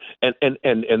Roxbury, and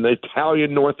the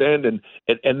Italian North End, and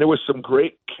there was some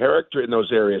great character in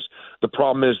those areas. The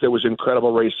problem is there was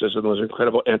incredible racism, there was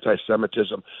incredible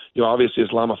anti-Semitism. Obviously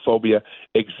Islamophobia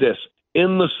exists.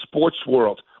 In the sports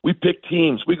world, we pick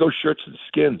teams. We go shirts and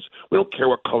skins. We don't care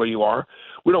what color you are.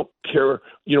 We don't care,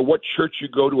 what church you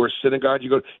go to or synagogue you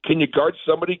go to. Can you guard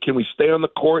somebody? Can we stay on the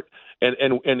court and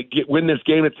win this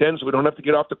game at 10 so we don't have to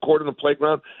get off the court on the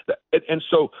playground? And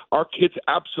so our kids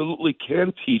absolutely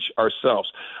can teach ourselves.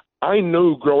 I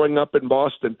knew growing up in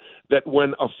Boston that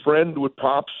when a friend would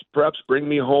perhaps bring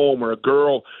me home, or a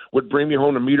girl would bring me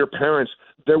home to meet her parents,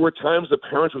 there were times the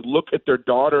parents would look at their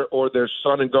daughter or their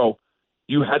son and go,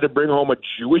 "You had to bring home a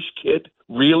Jewish kid?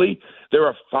 Really? There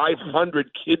are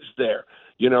 500 kids there."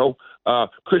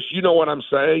 Chris, you know what I'm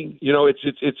saying?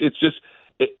 It's just,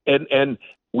 and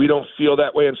we don't feel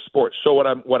that way in sports. So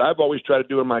what I've always tried to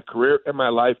do in my career and my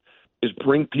life is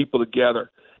bring people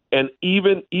together. And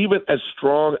even as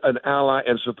strong an ally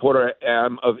and supporter I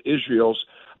am of Israel's,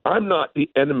 I'm not the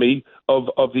enemy of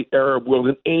the Arab world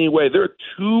in any way. There are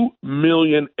 2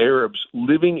 million Arabs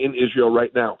living in Israel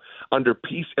right now under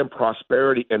peace and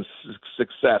prosperity and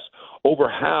success. Over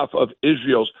half of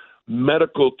Israel's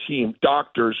medical team,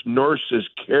 doctors, nurses,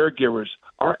 caregivers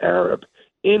are Arab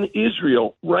in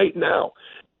Israel right now.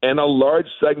 And a large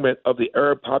segment of the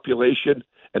Arab population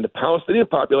and the Palestinian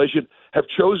population have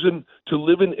chosen to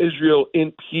live in Israel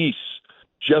in peace,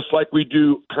 just like we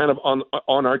do kind of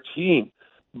on our team.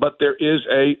 But there is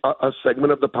a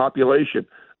segment of the population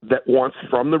that wants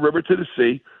from the river to the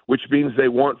sea, which means they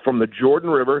want from the Jordan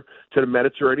River to the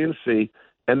Mediterranean Sea,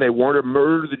 and they want to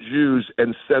murder the Jews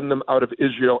and send them out of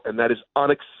Israel, and that is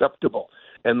unacceptable.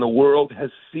 And the world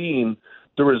has seen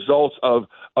the results of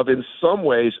in some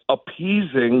ways,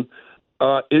 appeasing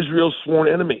Israel's sworn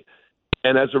enemy.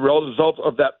 And as a result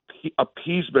of that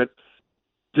appeasement,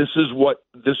 this is what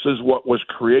was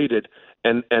created,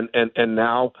 and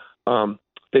now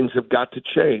things have got to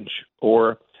change,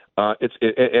 or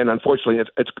and unfortunately,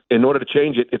 it's in order to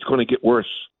change it, it's going to get worse,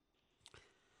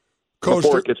 Coach,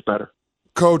 before it gets better.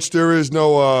 Coach, there's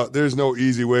no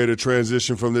easy way to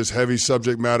transition from this heavy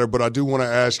subject matter, but I do want to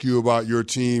ask you about your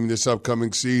team this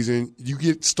upcoming season. You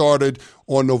get started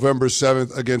on November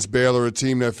 7th against Baylor, a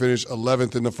team that finished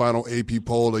 11th in the final AP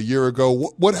poll a year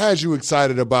ago. What has you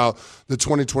excited about the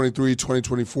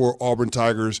 2023-2024 Auburn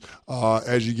Tigers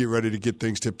as you get ready to get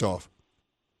things tipped off?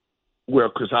 Well,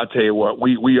 Chris, I'll tell you what,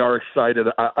 we are excited.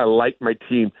 I like my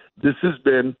team. This has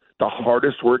been the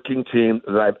hardest working team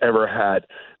that I've ever had.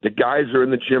 The guys are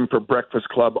in the gym for Breakfast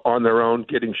Club on their own,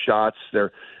 getting shots.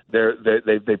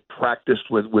 They practiced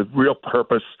with real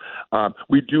purpose.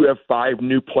 We do have 5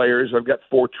 new players. I've got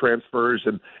 4 transfers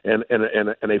and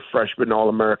a freshman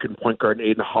All-American point guard,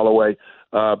 Aiden Holloway.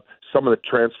 Some of the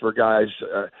transfer guys,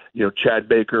 Chad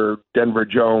Baker, Denver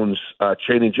Jones,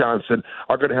 Chaney Johnson,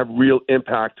 are going to have real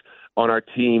impact on our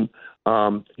team.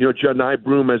 Janai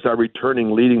Broom as our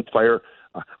returning leading player.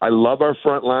 I love our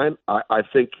front line. I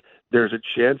think there's a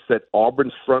chance that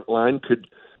Auburn's front line could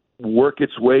work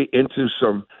its way into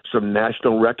some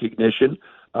national recognition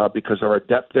because of our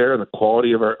depth there and the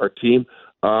quality of our team.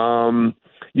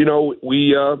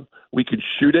 We could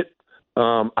shoot it.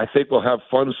 I think we'll have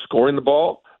fun scoring the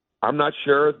ball. I'm not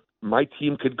sure my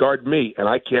team could guard me, and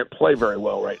I can't play very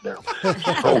well right now.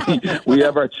 So we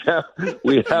have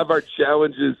our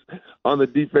challenges on the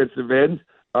defensive end.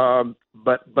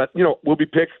 But we'll be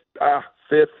picked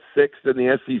 5th, 6th in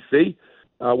the SEC,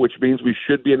 which means we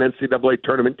should be an NCAA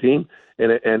tournament team,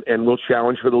 and we'll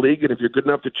challenge for the league. And if you're good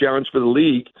enough to challenge for the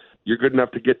league, you're good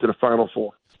enough to get to the Final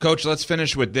Four. Coach, let's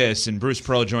finish with this. And Bruce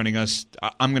Pearl joining us,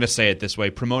 I'm going to say it this way,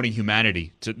 promoting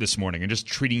humanity this morning and just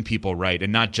treating people right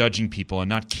and not judging people and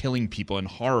not killing people and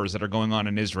horrors that are going on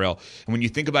in Israel. And when you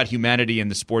think about humanity in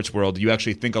the sports world, you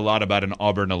actually think a lot about an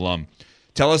Auburn alum.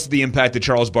 Tell us the impact that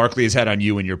Charles Barkley has had on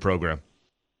you and your program.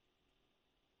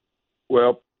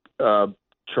 Well,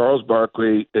 Charles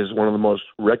Barkley is one of the most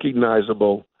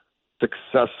recognizable,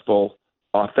 successful,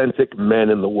 authentic men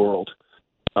in the world.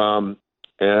 And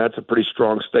that's a pretty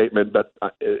strong statement, but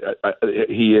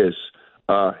he is.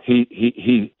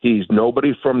 He's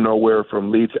nobody from nowhere, from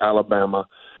Leeds, Alabama.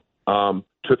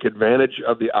 Took advantage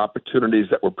of the opportunities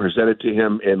that were presented to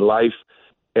him in life,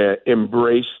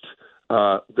 embraced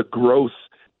the growth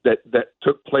that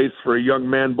took place for a young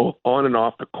man both on and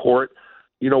off the court.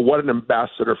 What an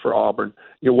ambassador for Auburn.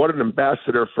 What an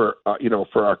ambassador for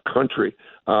our country.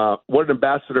 What an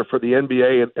ambassador for the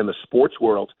NBA and the sports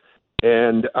world.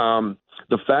 And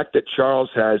the fact that Charles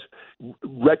has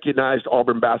recognized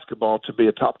Auburn basketball to be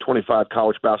a top 25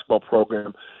 college basketball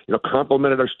program,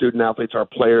 complimented our student athletes, our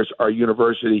players, our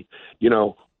university,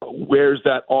 wears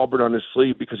that Auburn on his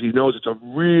sleeve because he knows it's a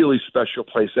really special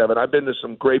place, Evan. I've been to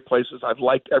some great places. I've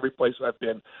liked every place I've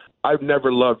been. I've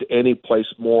never loved any place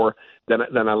more than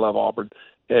I love Auburn.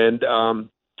 And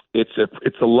it's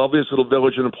the loveliest little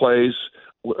village in the place.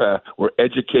 We're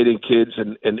educating kids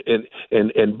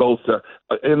and both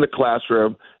in the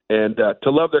classroom and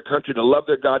to love their country, to love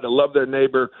their God, to love their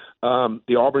neighbor.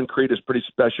 The Auburn Creed is pretty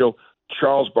special.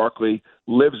 Charles Barkley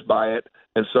lives by it.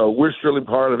 And so we're certainly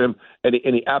part of him, and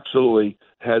he absolutely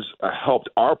has helped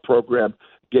our program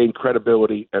gain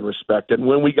credibility and respect. And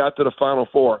when we got to the Final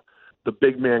Four, the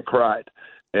big man cried.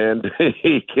 And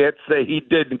he can't say he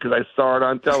didn't because I saw it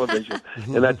on television,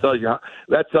 and that tells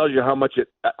you how much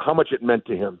it meant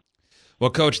to him. Well,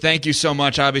 Coach, thank you so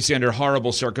much. Obviously, under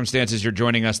horrible circumstances, you're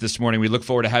joining us this morning. We look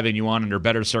forward to having you on under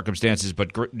better circumstances,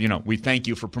 but we thank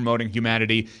you for promoting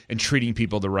humanity and treating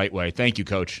people the right way. Thank you,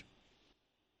 Coach.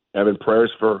 Evan, prayers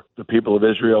for the people of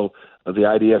Israel, the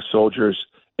IDF soldiers,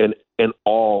 and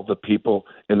all the people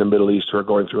in the Middle East who are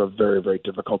going through a very, very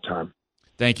difficult time.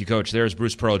 Thank you, Coach. There's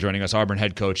Bruce Pearl joining us, Auburn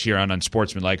head coach here on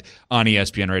Unsportsmanlike on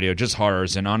ESPN Radio. Just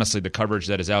horrors, and honestly, the coverage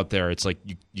that is out there, it's like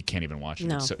you can't even watch it.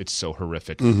 No. It's so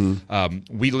horrific.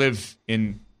 Mm-hmm. We live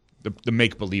in the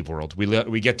make-believe world.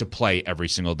 We get to play every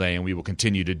single day, and we will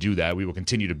continue to do that. We will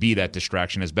continue to be that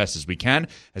distraction as best as we can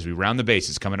as we round the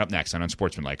bases. Coming up next on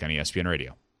Unsportsmanlike on ESPN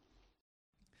Radio.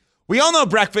 We all know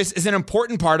breakfast is an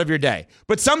important part of your day,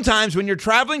 but sometimes when you're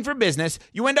traveling for business,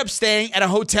 you end up staying at a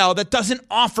hotel that doesn't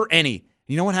offer any.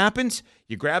 You know what happens?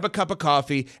 You grab a cup of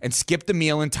coffee and skip the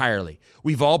meal entirely.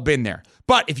 We've all been there.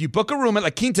 But if you book a room at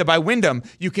La Quinta by Wyndham,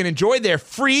 you can enjoy their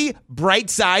free Bright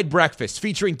Side breakfast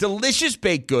featuring delicious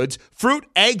baked goods, fruit,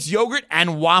 eggs, yogurt,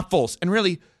 and waffles. And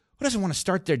really, who doesn't want to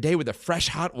start their day with a fresh,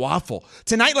 hot waffle?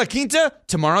 Tonight, La Quinta,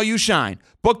 tomorrow you shine.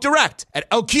 Book direct at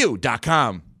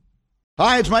LQ.com.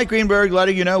 Hi, it's Mike Greenberg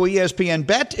letting you know ESPN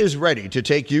Bet is ready to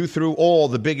take you through all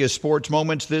the biggest sports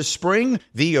moments this spring.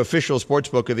 The official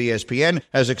sportsbook of ESPN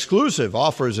has exclusive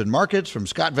offers and markets from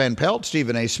Scott Van Pelt,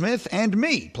 Stephen A. Smith, and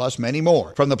me, plus many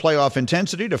more. From the playoff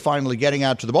intensity to finally getting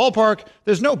out to the ballpark,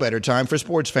 there's no better time for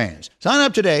sports fans. Sign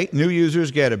up today. New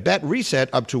users get a bet reset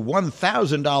up to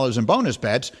 $1,000 in bonus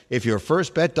bets if your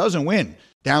first bet doesn't win.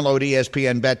 Download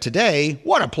ESPN Bet today.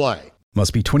 What a play.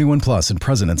 Must be 21 plus and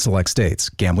present in select states.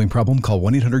 Gambling problem? Call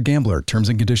 1-800-GAMBLER. Terms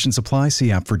and conditions apply.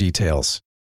 See app for details.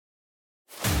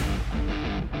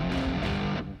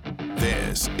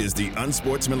 This is the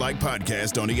Unsportsmanlike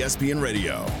Podcast on ESPN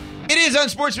Radio. It is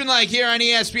Unsportsmanlike here on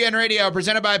ESPN Radio,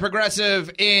 presented by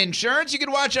Progressive Insurance. You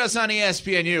can watch us on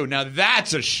ESPNU. Now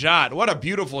that's a shot. What a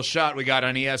beautiful shot we got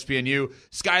on ESPNU.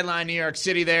 Skyline, New York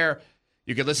City there.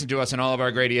 You can listen to us on all of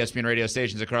our great ESPN radio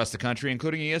stations across the country,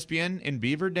 including ESPN in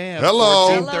Beaver Dam.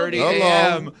 Hello. 14:30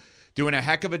 a.m. Doing a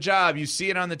heck of a job. You see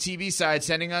it on the TV side,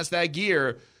 sending us that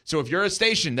gear. So if you're a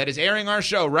station that is airing our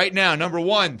show right now, number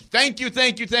one, thank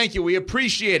you. We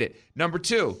appreciate it. Number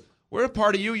two, we're a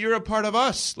part of you. You're a part of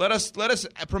us. Let us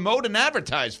promote and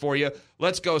advertise for you.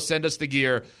 Let's go. Send us the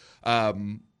gear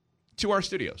to our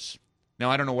studios. Now,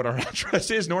 I don't know what our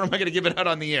address is, nor am I going to give it out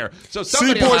on the air. So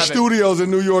Seaport Studios in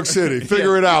New York City.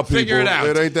 Figure it out, people. Figure it out.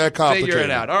 It ain't that complicated. Figure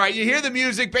it out. All right, you hear the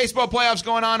music. Baseball playoffs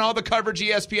going on. All the coverage,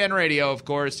 ESPN Radio, of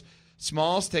course.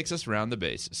 Smalls takes us around the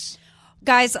bases.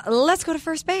 Guys, let's go to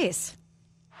first base.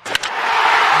 Don't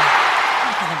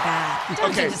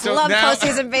you just love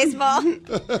postseason baseball? Not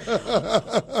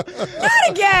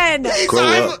again.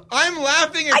 I'm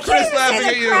laughing at I Chris can't laughing even say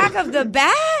at the you. crack of the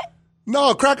bat.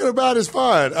 No, cracking the bat is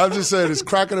fine. I'm just saying, is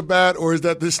cracking the bat, or is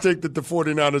that the stick that the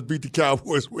 49ers beat the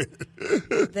Cowboys with?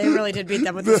 They really did beat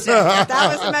them with the stick. If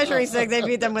that was the measuring stick, they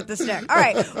beat them with the stick. All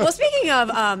right. Well, speaking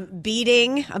of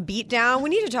beating, a beatdown, we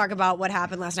need to talk about what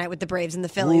happened last night with the Braves and the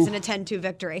Phillies in a 10-2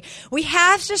 victory. We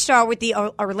have to start with the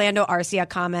Orlando Arcia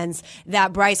comments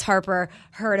that Bryce Harper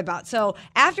heard about. So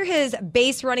after his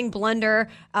base running blunder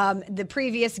the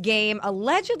previous game,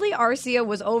 allegedly Arcia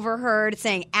was overheard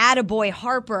saying, "Attaboy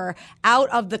Harper," out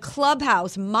of the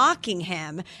clubhouse, mocking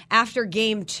him after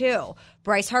game 2.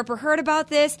 Bryce Harper heard about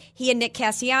this. He and Nick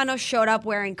Cassiano showed up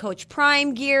wearing Coach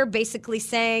Prime gear, basically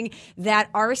saying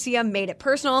that Arcia made it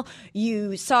personal.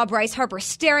 You saw Bryce Harper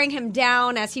staring him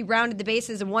down as he rounded the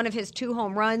bases in one of his 2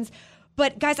 home runs.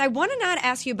 But, guys, I want to not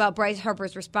ask you about Bryce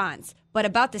Harper's response, but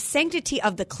about the sanctity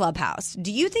of the clubhouse.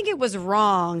 Do you think it was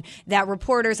wrong that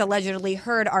reporters allegedly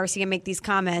heard Arcia make these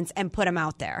comments and put him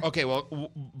out there? Okay,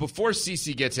 well, before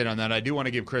CeCe gets in on that, I do want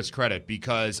to give Chris credit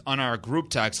because on our group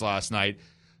text last night,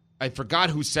 I forgot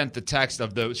who sent the text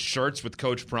of those shirts with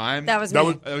Coach Prime. That was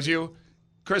me. That was you?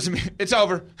 Chris, it's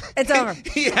over. It's over.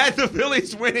 He had the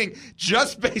Phillies winning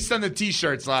just based on the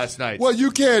T-shirts last night. Well,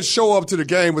 you can't show up to the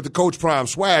game with the Coach Prime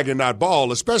swag and not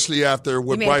ball, especially after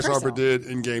what Bryce Harper did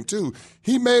in Game 2.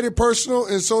 He made it personal,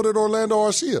 and so did Orlando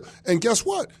Arcia. And guess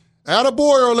what?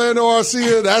 Attaboy, Orlando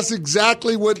Arcia. That's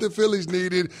exactly what the Phillies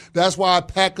needed. That's why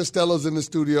Pat Costello's in the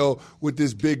studio with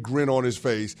this big grin on his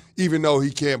face, even though he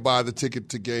can't buy the ticket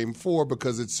to Game 4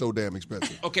 because it's so damn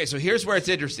expensive. Okay, so here's where it's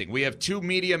interesting. We have three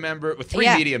media members.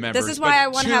 This is why I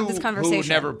want to have this conversation. Who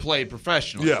never played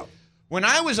professionally. Yeah. When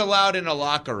I was allowed in a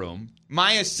locker room,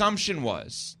 my assumption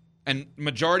was, and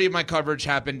majority of my coverage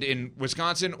happened in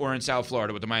Wisconsin or in South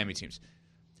Florida with the Miami teams.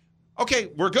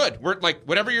 Okay, we're good. We're like,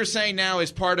 whatever you're saying now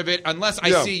is part of it. Unless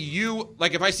I see you,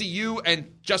 like if I see you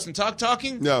and Justin Tuck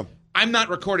talking, I'm not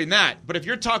recording that. But if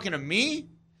you're talking to me,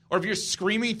 or if you're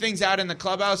screaming things out in the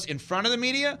clubhouse in front of the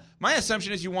media, my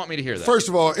assumption is you want me to hear that. First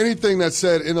of all, anything that's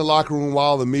said in the locker room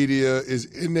while the media is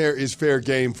in there is fair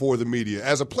game for the media.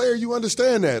 As a player, you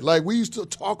understand that. Like, we used to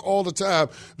talk all the time.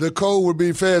 The code would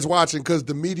be feds watching because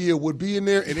the media would be in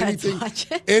there, and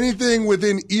anything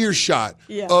within earshot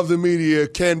of the media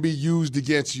can be used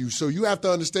against you. So you have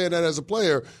to understand that as a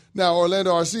player. Now,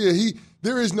 Orlando Arcia,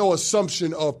 there is no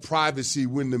assumption of privacy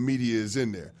when the media is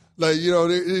in there. Like, you know,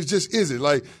 it just isn't.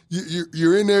 Like,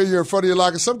 you're in there, you're in front of your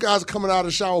locker. Some guys are coming out of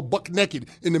the shower buck naked,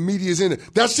 and the media's in there.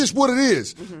 That's just what it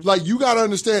is. Mm-hmm. Like, you got to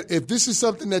understand, if this is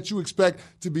something that you expect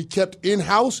to be kept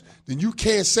in-house, then you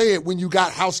can't say it when you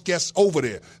got house guests over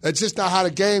there. That's just not how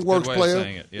the game works,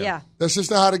 player. Yeah. That's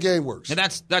just not how the game works. And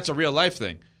that's a real-life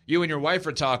thing. You and your wife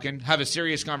are talking, have a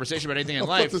serious conversation about anything in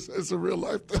life. It's a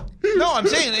real-life thing. No, I'm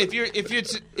saying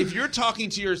if you're talking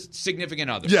to your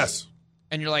significant other. Yes.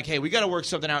 And you're like, hey, we got to work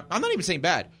something out. I'm not even saying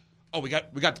bad. Oh, we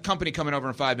got the company coming over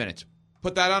in 5 minutes.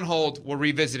 Put that on hold. We'll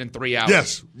revisit in 3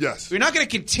 hours. Yes. We're not going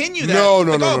to continue that.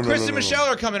 No. Chris and Michelle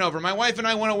are coming over. My wife and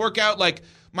I want to work out like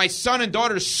my son and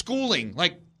daughter's schooling.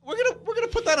 Like, we're gonna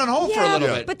put that on hold for a little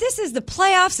bit. But this is the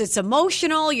playoffs. It's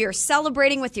emotional. You're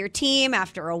celebrating with your team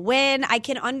after a win. I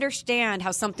can understand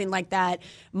how something like that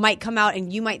might come out,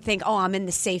 and you might think, "Oh, I'm in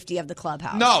the safety of the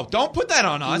clubhouse." No, don't put that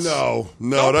on us. No,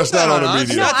 that's not on the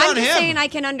media. No, I'm just saying I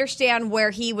can understand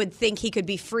where he would think he could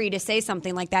be free to say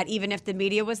something like that, even if the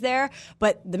media was there.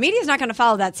 But the media is not going to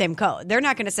follow that same code. They're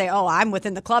not going to say, "Oh, I'm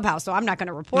within the clubhouse, so I'm not going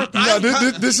to report that."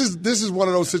 No, this is one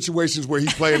of those situations where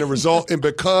he's playing the result, and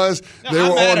because they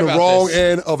were on the wrong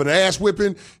end of an ass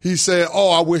whipping, he said,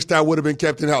 "Oh, I wish that would have been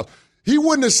kept in house." He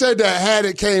wouldn't have said that had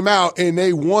it came out and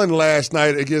they won last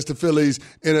night against the Phillies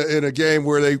in a game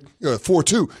where they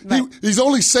 4-2. Right. He's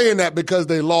only saying that because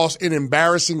they lost in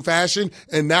embarrassing fashion,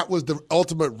 and that was the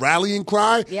ultimate rallying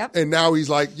cry. Yep. And now he's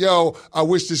like, "Yo, I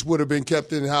wish this would have been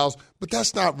kept in house." But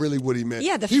that's not really what he meant.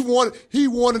 Yeah, he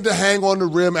wanted to hang on the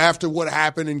rim after what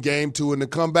happened in Game 2 and to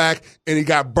come back, and he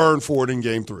got burned for it in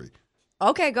Game 3.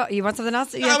 Okay, go. You want something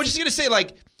else? No, I was just gonna say,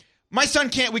 like,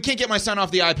 we can't get my son off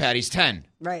the iPad. He's 10.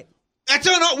 Right.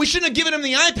 We shouldn't have given him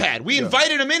the iPad. We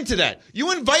invited him into that.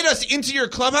 You invite us into your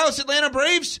clubhouse, Atlanta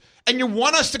Braves, and you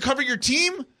want us to cover your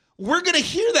team? We're going to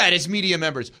hear that as media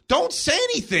members. Don't say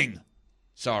anything.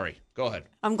 Sorry. Go ahead.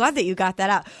 I'm glad that you got that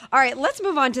out. All right, let's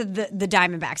move on to the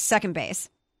Diamondbacks, second base.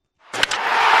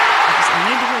 I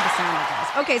need to hear the sound,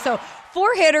 guys. Okay, so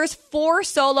 4 hitters, 4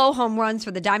 solo home runs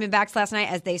for the Diamondbacks last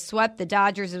night as they swept the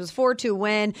Dodgers. It was 4-2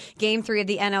 win, Game 3 of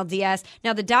the NLDS.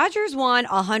 Now, the Dodgers won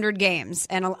 100 games,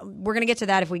 and we're going to get to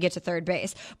that if we get to third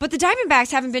base. But the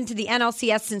Diamondbacks haven't been to the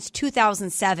NLCS since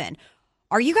 2007.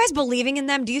 Are you guys believing in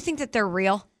them? Do you think that they're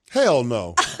real? Hell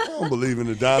no. I don't believe in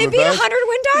the Diamondbacks. They beat a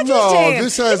 100-win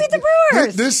Dodgers team. They beat the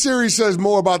Brewers. This series says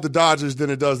more about the Dodgers than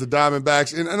it does the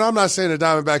Diamondbacks. And I'm not saying the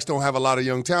Diamondbacks don't have a lot of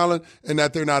young talent and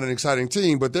that they're not an exciting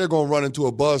team, but they're going to run into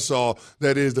a buzzsaw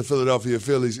that is the Philadelphia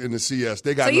Phillies in the CS.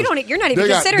 You're not even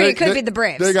considering it could be the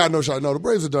Braves. They got no shot. No, the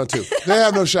Braves are done too. They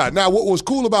have no shot. Now, what was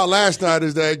cool about last night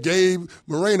is that Gabe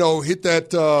Moreno hit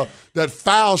that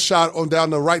foul shot on down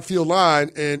the right field line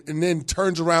and then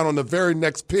turns around on the very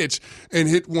next pitch and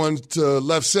hit one to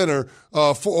left center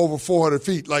for over 400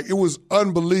 feet. Like, it was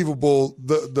unbelievable,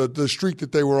 the streak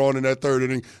that they were on in that third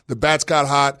inning. The bats got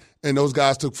hot, and those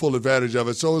guys took full advantage of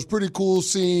it. So it was pretty cool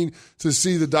scene to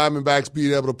see the Diamondbacks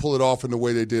being able to pull it off in the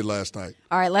way they did last night.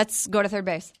 All right, let's go to third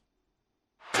base.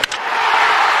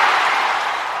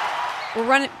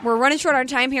 We're running short on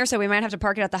time here, so we might have to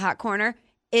park it at the hot corner.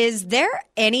 Is there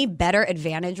any better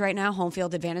advantage right now, home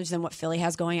field advantage, than what Philly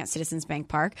has going at Citizens Bank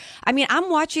Park? I mean, I'm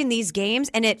watching these games,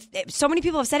 and so many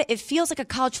people have said it feels like a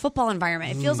college football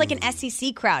environment. It feels like an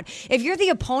SEC crowd. If you're the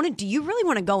opponent, do you really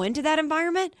want to go into that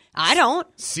environment? I don't.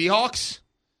 Seahawks?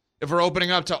 If we're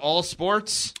opening up to all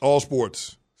sports? All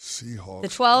sports. Seahawks. The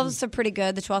 12s are pretty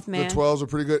good. The 12th man. The 12s are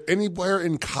pretty good. Anywhere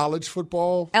in college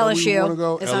football?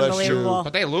 LSU is unbelievable.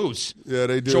 But they lose. Yeah,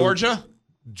 they do.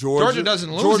 Georgia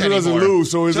doesn't lose anymore. doesn't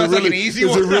lose. So is it that's really like an easy is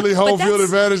one? it really home field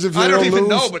advantage if you I don't even lose?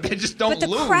 know, but they just don't lose.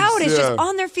 But the crowd is just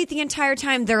on their feet the entire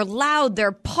time. They're loud.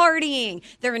 They're partying.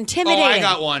 They're intimidating. Oh, I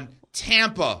got one.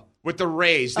 Tampa with the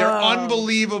Rays. They're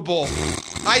unbelievable.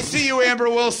 I see you, Amber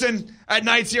Wilson, at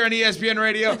nights here on ESPN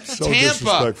Radio. So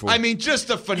Tampa, I mean, just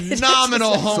a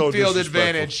phenomenal home field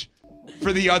advantage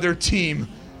for the other team.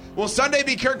 Will Sunday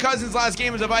be Kirk Cousins' last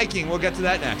game as a Viking? We'll get to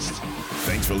that next.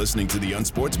 Thanks for listening to the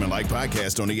Unsportsmanlike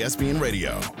podcast on ESPN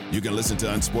Radio. You can listen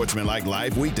to Unsportsmanlike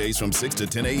live weekdays from 6 to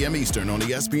 10 a.m. Eastern on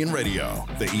ESPN Radio,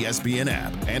 the ESPN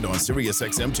app, and on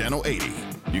SiriusXM Channel 80.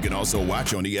 You can also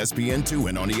watch on ESPN2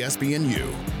 and on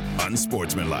ESPNU.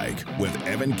 Unsportsmanlike with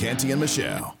Evan Canty and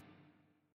Michelle.